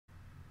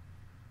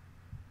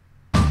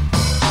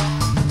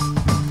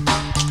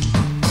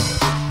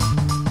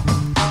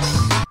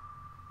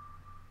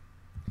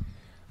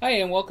Hi,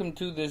 and welcome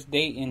to this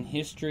day in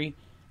history.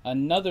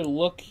 Another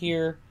look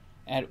here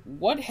at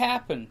what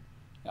happened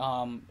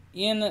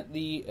in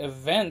the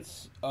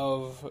events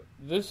of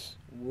this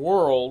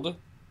world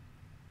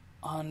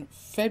on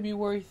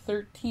February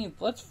 13th.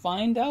 Let's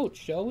find out,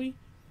 shall we?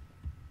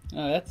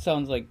 That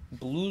sounds like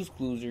Blue's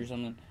Clues or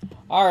something.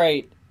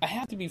 Alright, I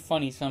have to be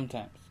funny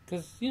sometimes,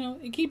 because,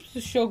 it keeps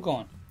the show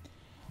going.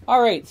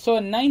 Alright, so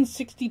in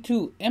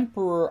 962,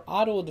 Emperor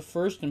Otto I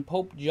and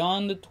Pope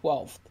John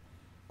XII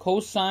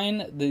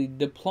co-sign the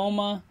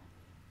Diploma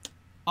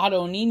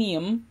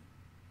Ottonianum,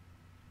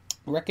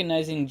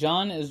 recognizing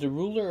John as the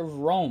ruler of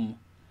Rome.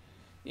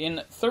 In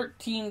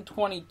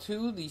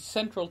 1322, the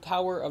central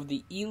tower of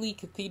the Ely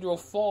Cathedral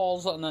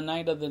falls on the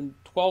night of the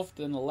 12th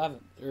and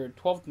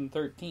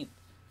 13th.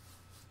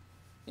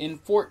 In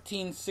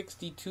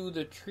 1462,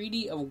 the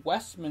Treaty of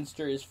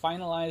Westminster is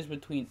finalized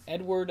between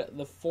Edward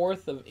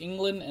IV of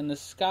England and the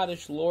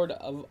Scottish Lord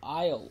of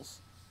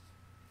Isles.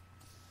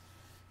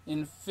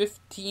 In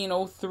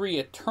 1503,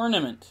 a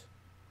tournament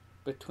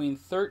between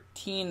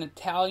 13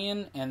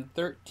 Italian and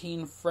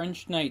 13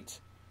 French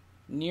knights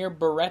near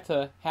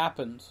Beretta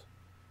happens.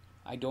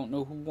 I don't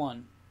know who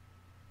won,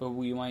 but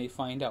we might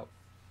find out.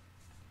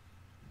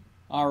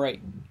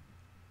 Alright.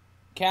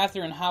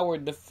 Catherine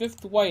Howard, the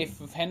fifth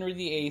wife of Henry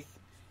VIII,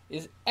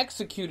 is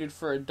executed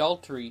for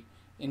adultery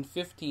in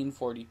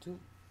 1542.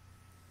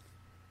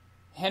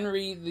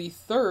 Henry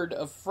III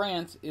of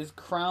France is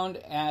crowned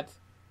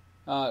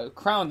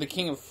the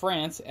King of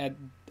France at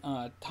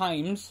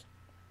times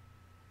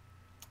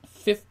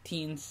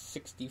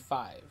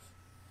 1565.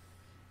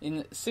 In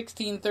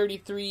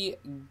 1633,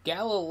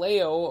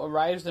 Galileo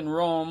arrives in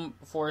Rome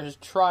for his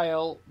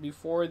trial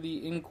before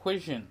the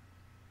Inquisition.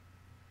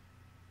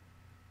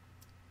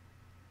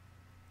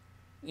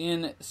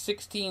 In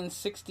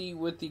 1660,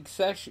 with the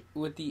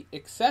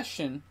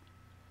accession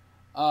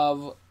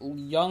of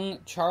young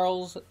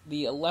Charles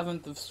XI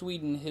of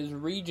Sweden, his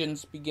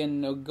regents began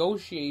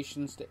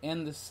negotiations to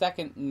end the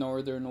Second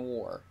Northern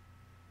War.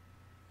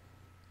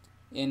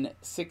 In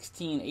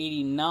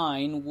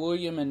 1689,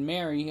 William and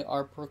Mary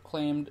are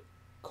proclaimed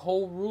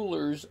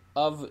co-rulers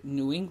of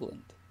New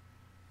England.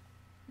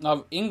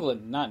 Of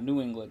England, not New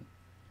England.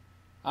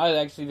 I was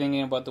actually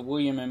thinking about the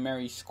William and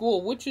Mary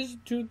School, which is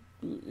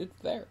it's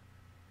there.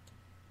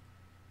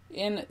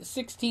 In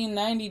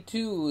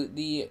 1692,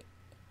 the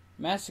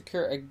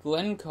massacre at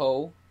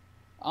Glencoe,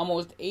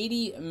 almost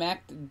 80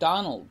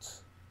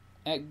 MacDonalds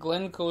at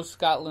Glencoe,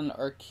 Scotland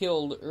are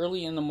killed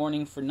early in the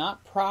morning for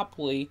not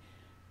properly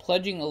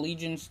pledging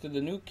allegiance to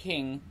the new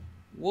king,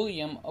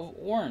 William of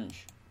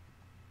Orange.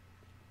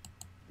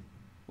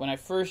 When I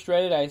first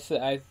read it, I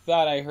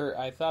thought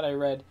I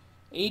read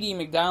 80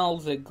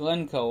 McDonald's at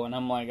Glencoe, and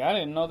I'm like, I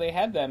didn't know they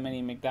had that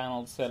many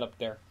McDonald's set up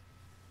there.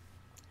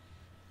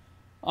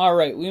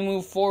 Alright, we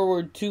move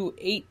forward to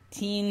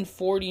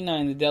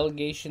 1849. The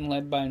delegation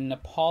led by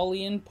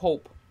Napoleon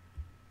Pope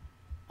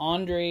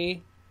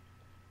Andre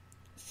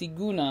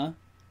Siguna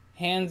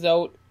hands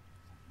out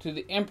to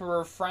the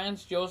Emperor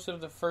Franz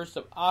Joseph I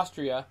of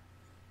Austria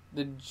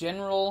the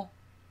general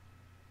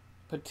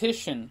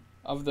petition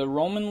of the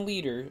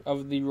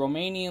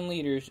Romanian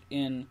leaders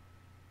in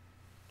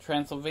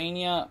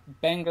Transylvania,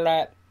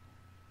 Bangladesh,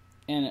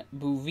 and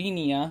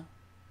Buvania,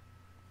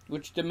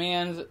 which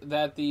demands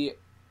that the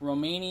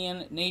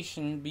Romanian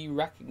nation be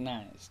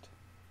recognized.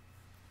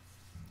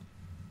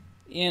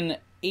 In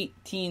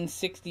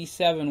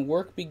 1867,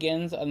 work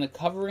begins on the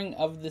covering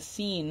of the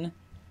Seine,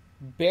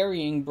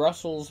 burying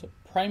Brussels'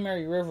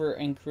 primary river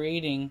and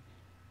creating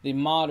the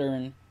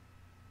modern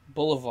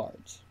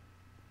boulevards.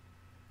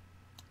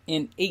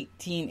 In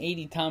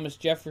 1880, Thomas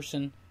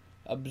Jefferson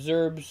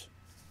observes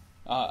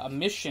a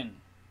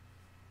mission,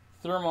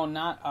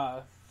 thermoonic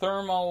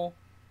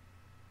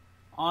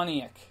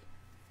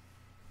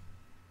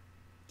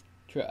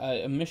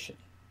a mission.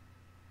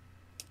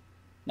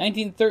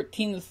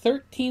 1913, the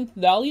 13th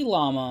Dalai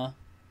Lama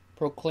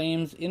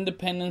proclaims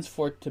independence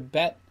for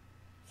Tibet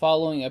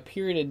following a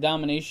period of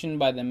domination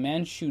by the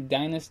Manchu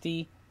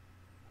dynasty.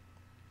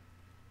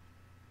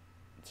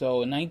 So,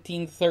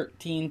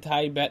 1913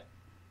 Tibet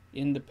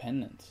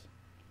independence.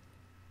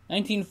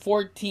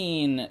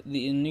 1914,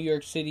 in New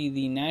York City,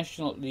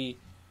 the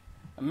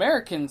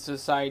American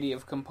Society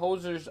of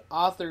Composers,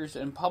 Authors,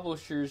 and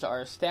Publishers are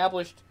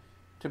established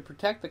to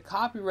protect the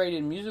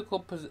copyrighted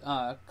musical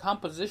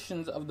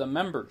compositions of the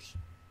members.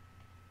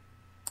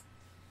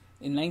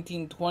 In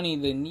 1920,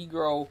 the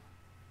Negro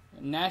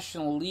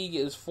National League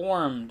is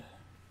formed.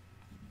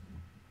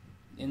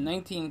 In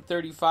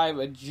 1935,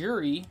 a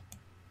jury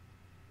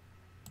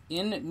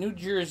in New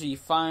Jersey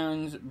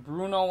finds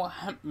Bruno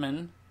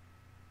Hauptmann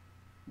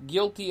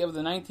guilty of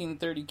the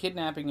 1930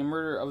 kidnapping and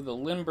murder of the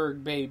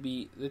Lindbergh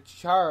baby,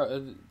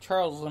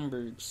 Charles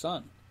Lindbergh's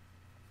son.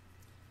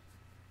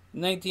 In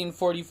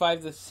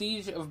 1945, the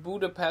siege of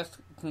Budapest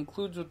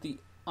concludes with the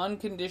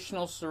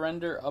unconditional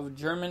surrender of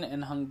German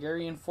and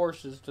Hungarian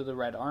forces to the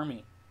Red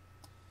Army.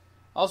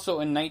 Also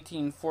in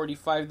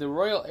 1945, the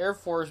Royal Air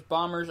Force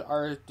bombers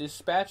are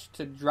dispatched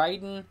to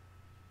Dryden,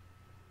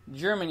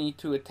 Germany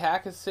to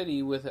attack a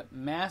city with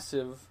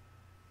massive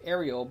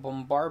aerial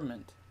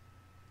bombardment.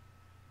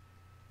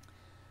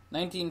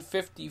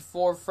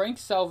 1954, Frank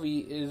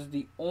Selvey is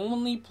the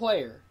only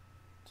player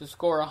to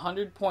score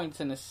 100 points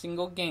in a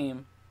single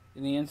game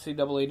in the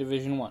NCAA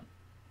Division I.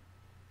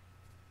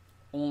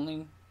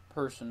 Only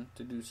person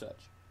to do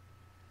such.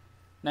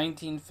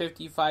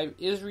 1955,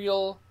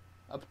 Israel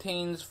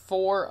obtains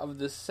 4 of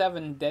the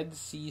 7 Dead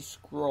Sea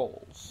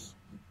Scrolls.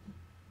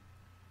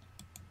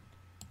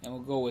 And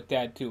we'll go with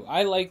that too.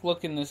 I like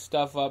looking this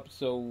stuff up,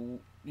 so,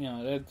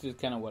 that's just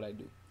kind of what I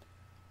do.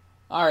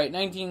 Alright,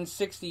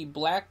 1960,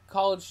 black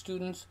college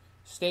students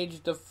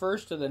staged the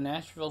first of the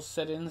Nashville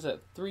sit-ins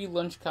at 3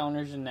 lunch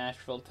counters in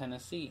Nashville,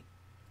 Tennessee.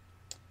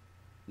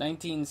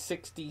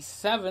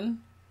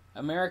 1967,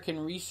 American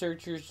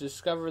researchers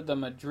discovered the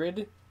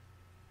Madrid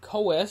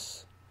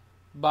Coes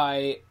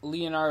by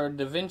Leonardo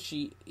da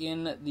Vinci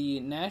in the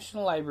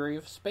National Library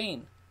of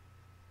Spain.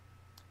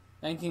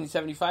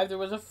 1975, there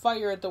was a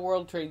fire at the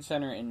World Trade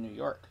Center in New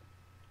York.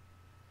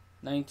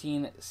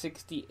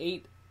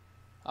 1968,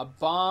 a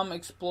bomb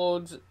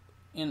explodes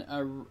in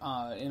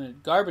a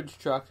garbage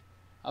truck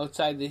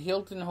outside the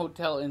Hilton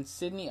Hotel in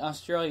Sydney,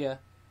 Australia,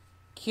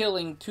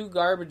 killing 2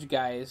 garbage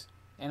guys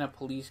and a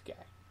police guy.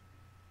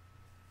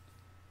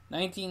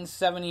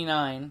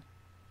 1979,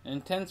 an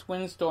intense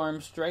windstorm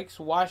strikes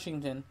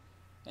Washington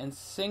and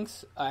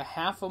sinks a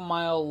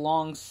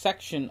half-a-mile-long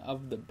section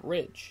of the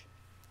bridge,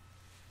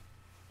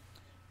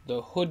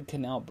 the Hood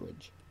Canal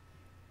Bridge.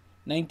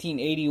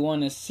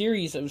 1981, a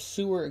series of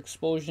sewer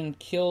explosions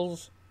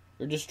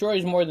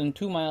destroys more than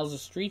 2 miles of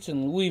streets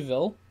in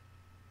Louisville.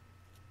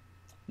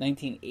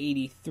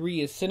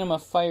 1983, a cinema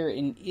fire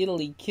in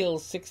Italy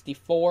kills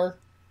 64.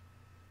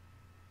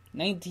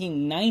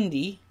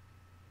 1990,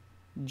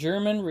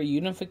 German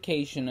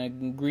reunification.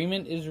 An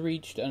agreement is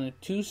reached on a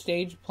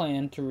 2-stage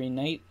plan to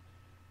reunite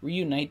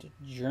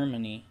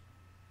Germany.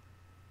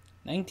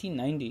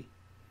 1990.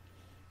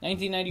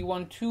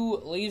 1991, 2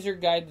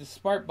 laser-guided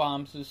smart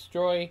bombs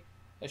destroy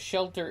a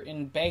shelter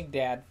in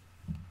Baghdad.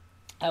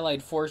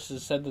 Allied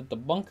forces said that the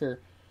bunker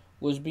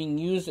was being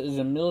used as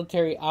a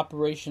military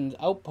operations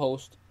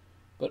outpost,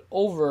 but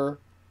over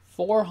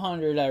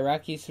 400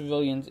 Iraqi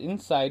civilians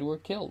inside were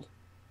killed.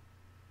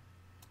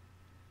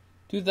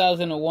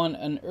 2001,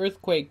 an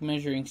earthquake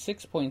measuring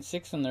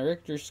 6.6 on the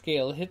Richter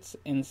scale hits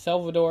El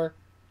Salvador,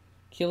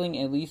 killing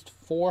at least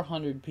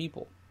 400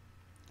 people.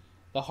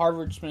 The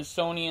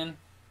Harvard-Smithsonian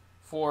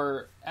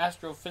for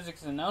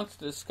Astrophysics announced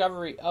the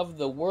discovery of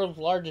the world's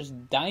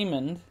largest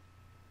diamond,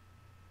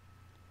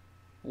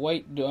 the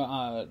white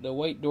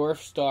dwarf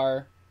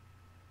star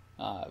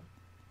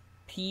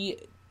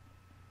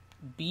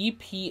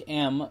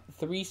BPM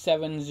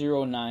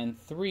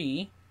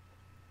 37093.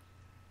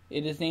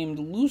 It is named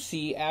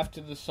Lucy after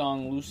the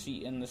song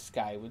Lucy in the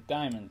Sky with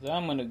Diamonds.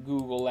 I'm going to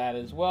Google that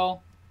as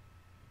well.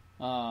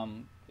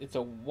 It's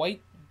a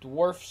white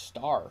dwarf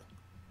star.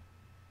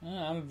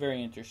 I'm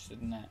very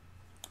interested in that.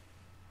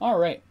 All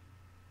right.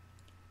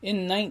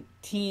 In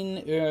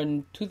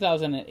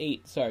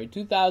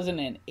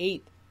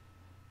 2008,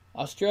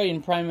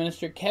 Australian Prime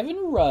Minister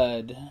Kevin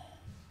Rudd,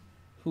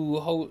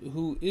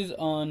 who is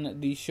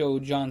on the show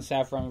John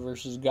Saffron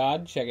vs.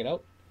 God, check it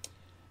out.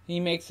 He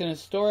makes an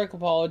historic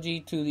apology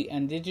to the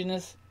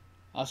Indigenous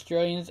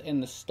Australians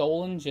and the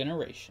stolen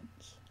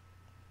generations.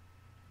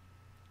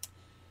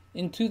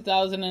 In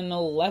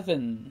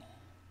 2011,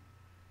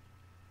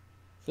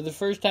 for the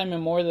first time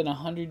in more than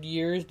 100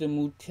 years, the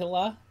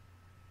Mutila,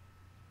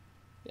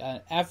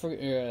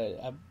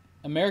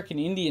 American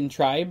Indian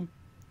tribe,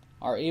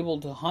 are able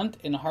to hunt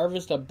and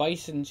harvest a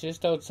bison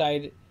just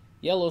outside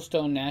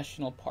Yellowstone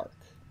National Park,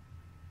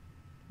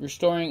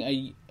 restoring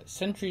a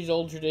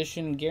centuries-old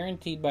tradition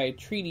guaranteed by a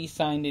treaty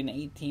signed in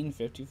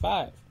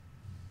 1855.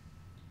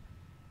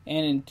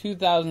 And in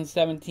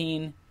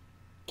 2017,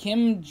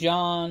 Kim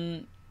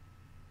Jong-nam,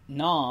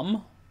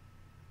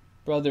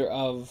 brother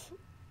of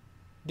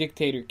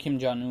dictator Kim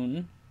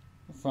Jong-un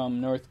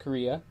from North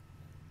Korea,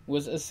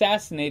 was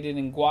assassinated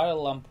in Kuala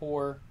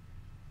Lumpur,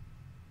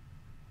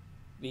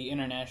 the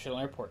international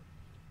airport.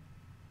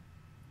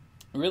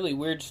 Really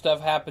weird stuff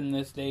happened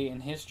this day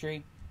in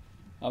history.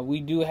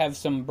 We do have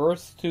some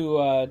births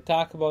to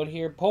talk about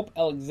here. Pope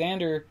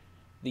Alexander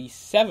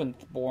VII,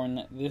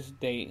 born this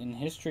day in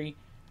history,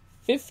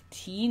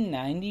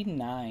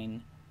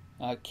 1599.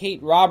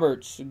 Kate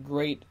Roberts,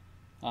 great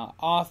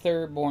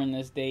author, born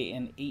this day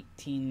in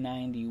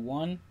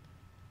 1891.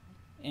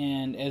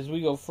 And as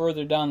we go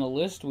further down the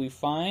list, we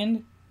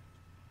find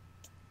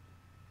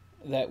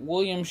that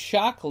William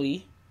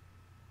Shockley,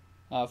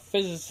 a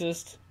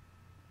physicist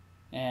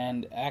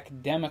and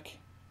academic,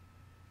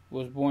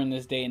 was born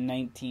this day in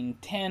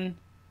 1910.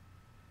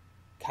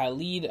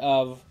 Khalid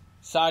of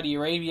Saudi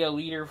Arabia,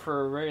 leader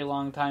for a very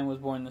long time, was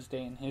born this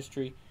day in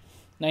history.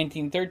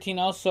 1913,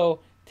 also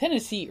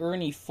Tennessee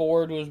Ernie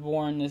Ford was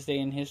born this day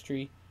in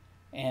history.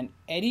 And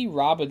Eddie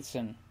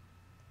Robinson,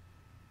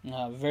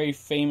 a very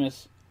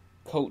famous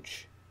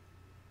coach.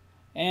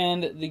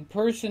 And the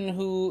person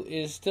who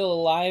is still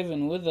alive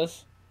and with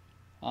us,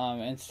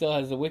 and still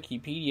has a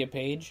Wikipedia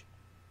page.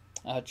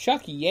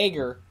 Chuck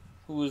Yeager,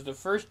 who was the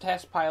first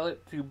test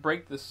pilot to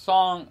break the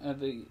sound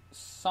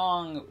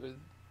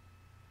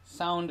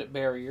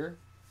barrier.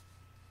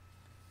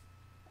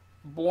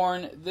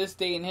 Born this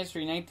day in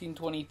history,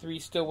 1923,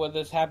 still with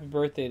us. Happy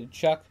birthday to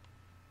Chuck.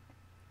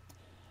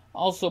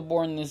 Also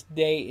born this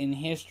day in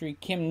history,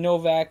 Kim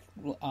Novak,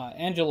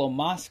 Angelo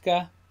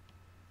Mosca,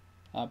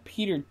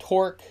 Peter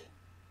Tork,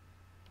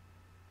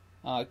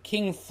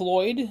 King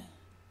Floyd,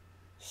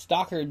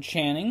 Stockard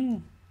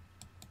Channing.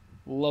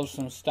 Love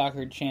some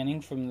Stockard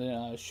Channing from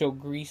the show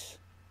Grease.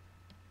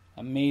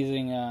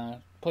 Amazing,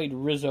 played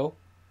Rizzo.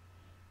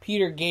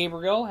 Peter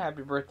Gabriel,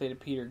 happy birthday to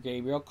Peter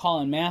Gabriel.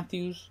 Colin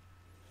Matthews,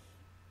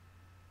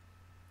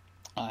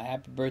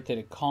 happy birthday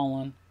to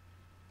Colin.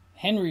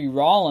 Henry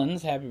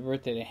Rollins, happy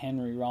birthday to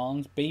Henry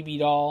Rollins. Baby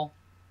Doll,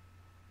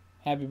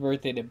 happy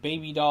birthday to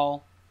Baby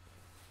Doll.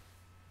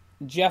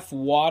 Jeff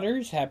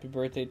Waters, happy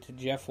birthday to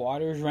Jeff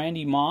Waters.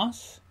 Randy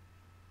Moss.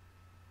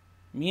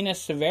 Mina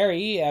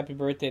Severi, happy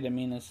birthday to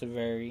Mina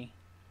Severi.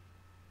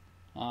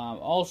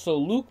 Also,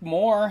 Luke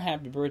Moore,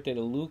 happy birthday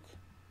to Luke.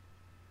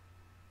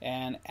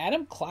 And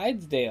Adam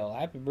Clydesdale,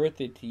 happy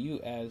birthday to you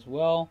as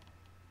well.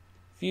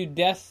 A few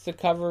deaths to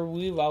cover.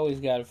 We've always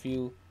got a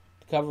few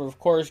to cover. Of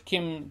course,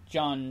 Kim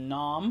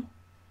Jong-nam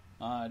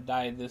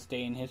died this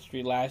day in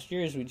history last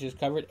year, as we just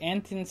covered.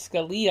 Anton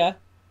Scalia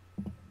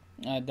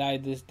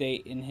died this day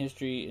in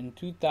history in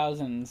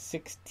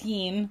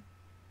 2016.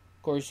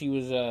 Of course, he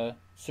was a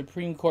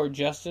Supreme Court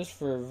Justice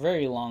for a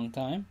very long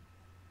time.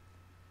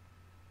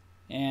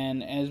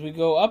 And as we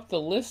go up the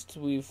list,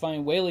 we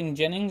find Waylon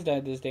Jennings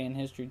died this day in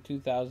history,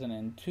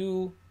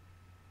 2002.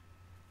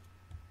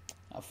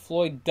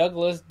 Floyd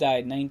Douglas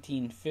died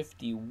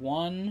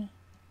 1951.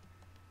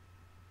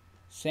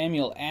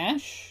 Samuel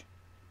Ashe,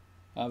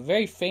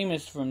 very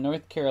famous from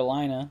North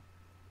Carolina,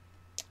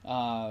 the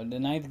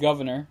 9th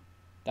governor,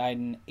 died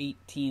in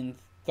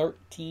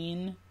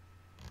 1813.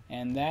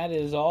 And that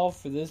is all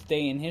for this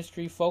day in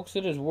history, folks.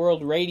 It is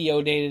World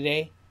Radio Day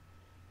today.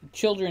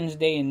 Children's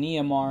Day in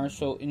Myanmar,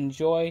 so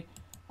enjoy.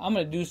 I'm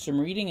going to do some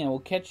reading, and we'll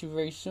catch you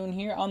very soon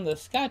here on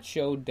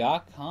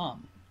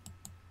thescottshow.com.